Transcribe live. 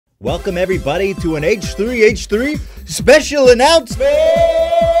Welcome everybody to an H3H3 special announcement!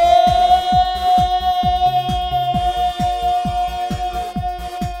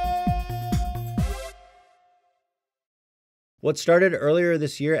 What started earlier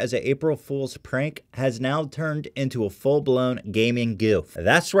this year as an April Fool's prank has now turned into a full-blown gaming goof.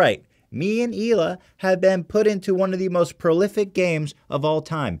 That's right, me and Hila have been put into one of the most prolific games of all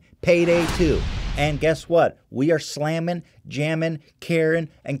time, Payday 2. And guess what? We are slamming, jamming, caring,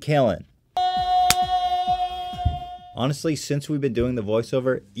 and killing. Honestly, since we've been doing the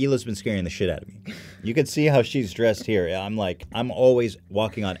voiceover, Hila's been scaring the shit out of me. You can see how she's dressed here. I'm always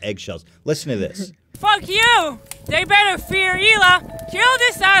walking on eggshells. Listen to this. Fuck you! They better fear Hila! Kill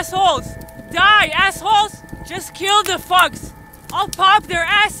these assholes! Die, assholes! Just kill the fucks! I'll pop their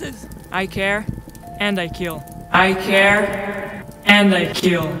asses! I care, and I kill. I care, and I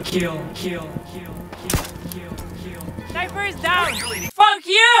kill. Kill. Sniper's down! Fuck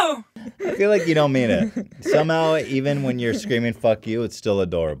you! I feel like you don't mean it. Somehow, even when you're screaming fuck you, it's still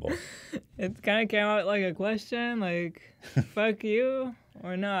adorable. It kind of came out like a question, like, fuck you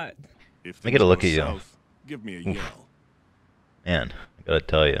or not? Let me get a look at you. Give me a yell. Man, I gotta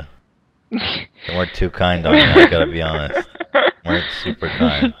tell you. They weren't too kind on me, I gotta be honest. Weren't super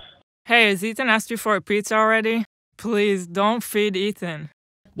kind. Hey, has Ethan asked you for a pizza already? Please, don't feed Ethan.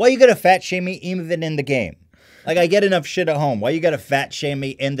 Why you gotta fat shame me even in the game? Like, I get enough shit at home. Why you gotta fat shame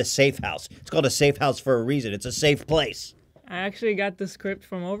me in the safe house? It's called a safe house for a reason. It's a safe place. I actually got the script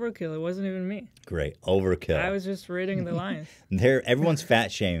from Overkill. It wasn't even me. Great. Overkill. I was just reading the lines. Everyone's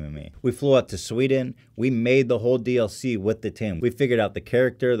fat shaming me. We flew out to Sweden. We made the whole DLC with the team. We figured out the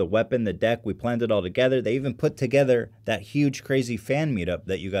character, the weapon, the deck. We planned it all together. They even put together that huge, crazy fan meetup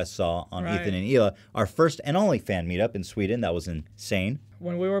that you guys saw on Ethan and Hila. Our first and only fan meetup in Sweden. That was insane.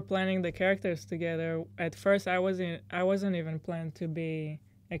 When we were planning the characters together, at first I wasn't even planned to be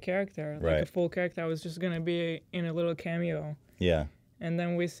a character, like a full character. I was just gonna be in a little cameo. Yeah. And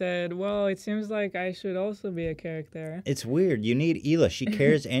then we said, well, it seems like I should also be a character. It's weird. You need Hila. She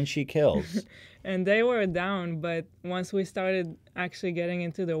cares and she kills. And they were down, but once we started actually getting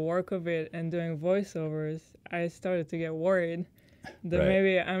into the work of it and doing voiceovers, I started to get worried that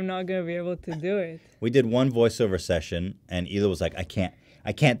maybe I'm not gonna be able to do it. We did one voiceover session, and Hila was like, I can't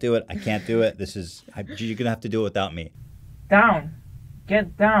do it. I can't do it. You're gonna have to do it without me. Down.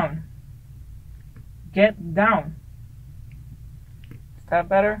 Get down. Get down. Is that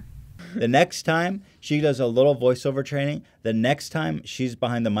better? The next time she does a little voiceover training, the next time she's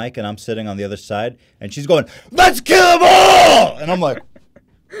behind the mic and I'm sitting on the other side, and she's going, let's kill them all! And I'm like,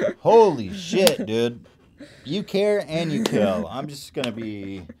 holy shit, dude. You care and you kill. I'm just gonna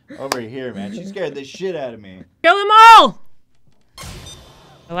be over here, man. She scared the shit out of me. Kill them all!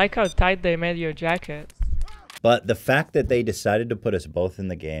 I like how tight they made your jacket. But the fact that they decided to put us both in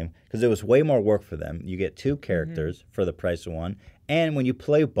the game, because it was way more work for them. You get two characters for the price of one. And when you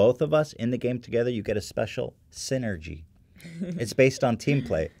play both of us in the game together, you get a special synergy. It's based on team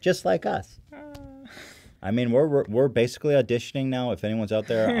play, just like us. I mean, we're basically auditioning now. If anyone's out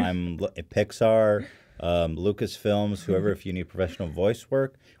there, I'm Pixar, Lucasfilms, whoever, if you need professional voice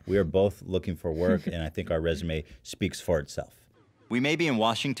work, we are both looking for work, and I think our resume speaks for itself. We may be in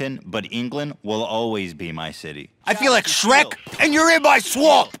Washington, but England will always be my city. I feel like Shrek, and you're in my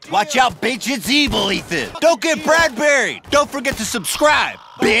swamp! Watch out, bitch, it's evil, Ethan! Don't get Bradbury! Don't forget to subscribe,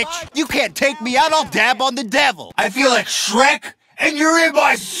 bitch! You can't take me out, I'll dab on the devil! I feel like Shrek, and you're in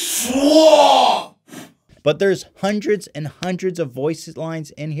my swamp! But there's hundreds and hundreds of voice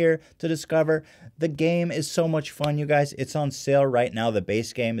lines in here to discover. The game is so much fun, you guys. It's on sale right now. The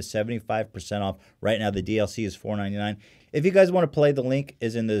base game is 75% off. Right now, the DLC is $4.99. If you guys want to play, the link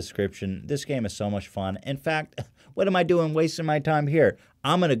is in the description. This game is so much fun. In fact, what am I doing wasting my time here?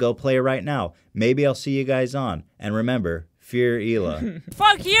 I'm going to go play right now. Maybe I'll see you guys on. And remember, fear Hila.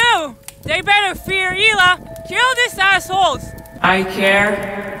 Fuck you! They better fear Hila! Kill these assholes! I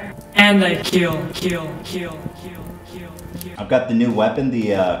care, and I kill. I've got the new weapon,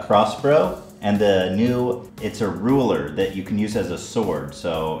 the crossbow, and the new, it's a ruler that you can use as a sword,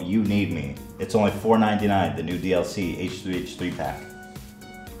 so you need me. It's only $4.99, the new DLC, H3H3 pack.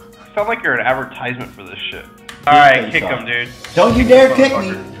 Sound like you're an advertisement for this shit. Alright, kick him, dude. Don't you dare kick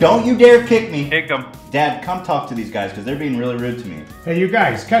me! Don't you dare kick me! Kick him. Dad, come talk to these guys, because they're being really rude to me. Hey, you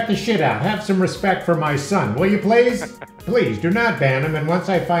guys, cut the shit out. Have some respect for my son, will you please? Please, do not ban him, and once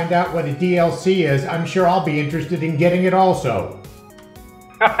I find out what a DLC is, I'm sure I'll be interested in getting it also.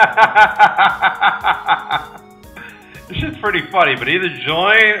 This shit's pretty funny, but either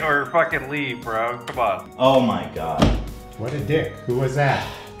join or fucking leave, bro. Come on. Oh my god. What a dick. Who was that?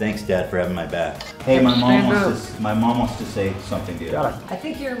 Thanks, Dad, for having my back. Hey, my mom wants to say something to you. I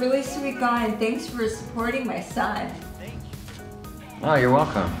think you're a really sweet guy, and thanks for supporting my son. Oh, you're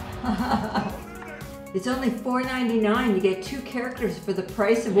welcome. It's only $4.99. You get 2 characters for the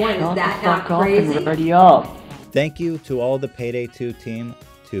price of one. Is that not crazy? Thank you to all the Payday 2 team,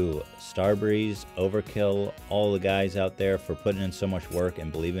 to Starbreeze, Overkill, all the guys out there for putting in so much work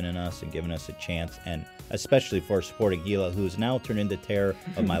and believing in us and giving us a chance, and especially for supporting Gila, who's now turned into the terror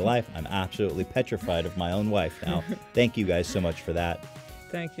of my life. I'm absolutely petrified of my own wife now. Thank you guys so much for that.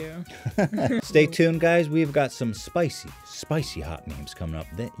 Thank you. Stay tuned, guys. We've got some spicy hot memes coming up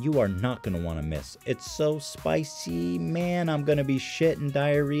that you are not going to want to miss. It's so spicy, man. I'm going to be shit and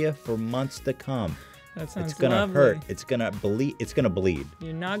diarrhea for months to come. That sounds It's going to lovely. hurt. It's going to bleed. It's going to bleed.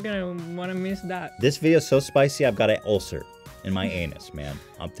 You're not going to want to miss that. This video is so spicy, I've got an ulcer in my anus, man.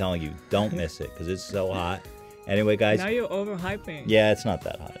 I'm telling you, don't miss it because it's so hot. Anyway, guys. Now you're overhyping. Yeah, it's not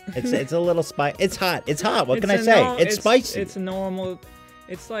that hot. It's a little spicy. It's hot. It's hot. What can I say? It's spicy. It's normal.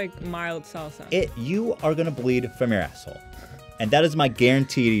 It's like mild salsa. You are going to bleed from your asshole. And that is my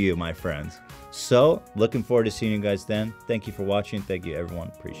guarantee to you, my friends. So, looking forward to seeing you guys then. Thank you for watching. Thank you, everyone.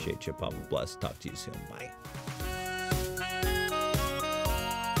 Appreciate you. Papa bless. Talk to you soon. Bye.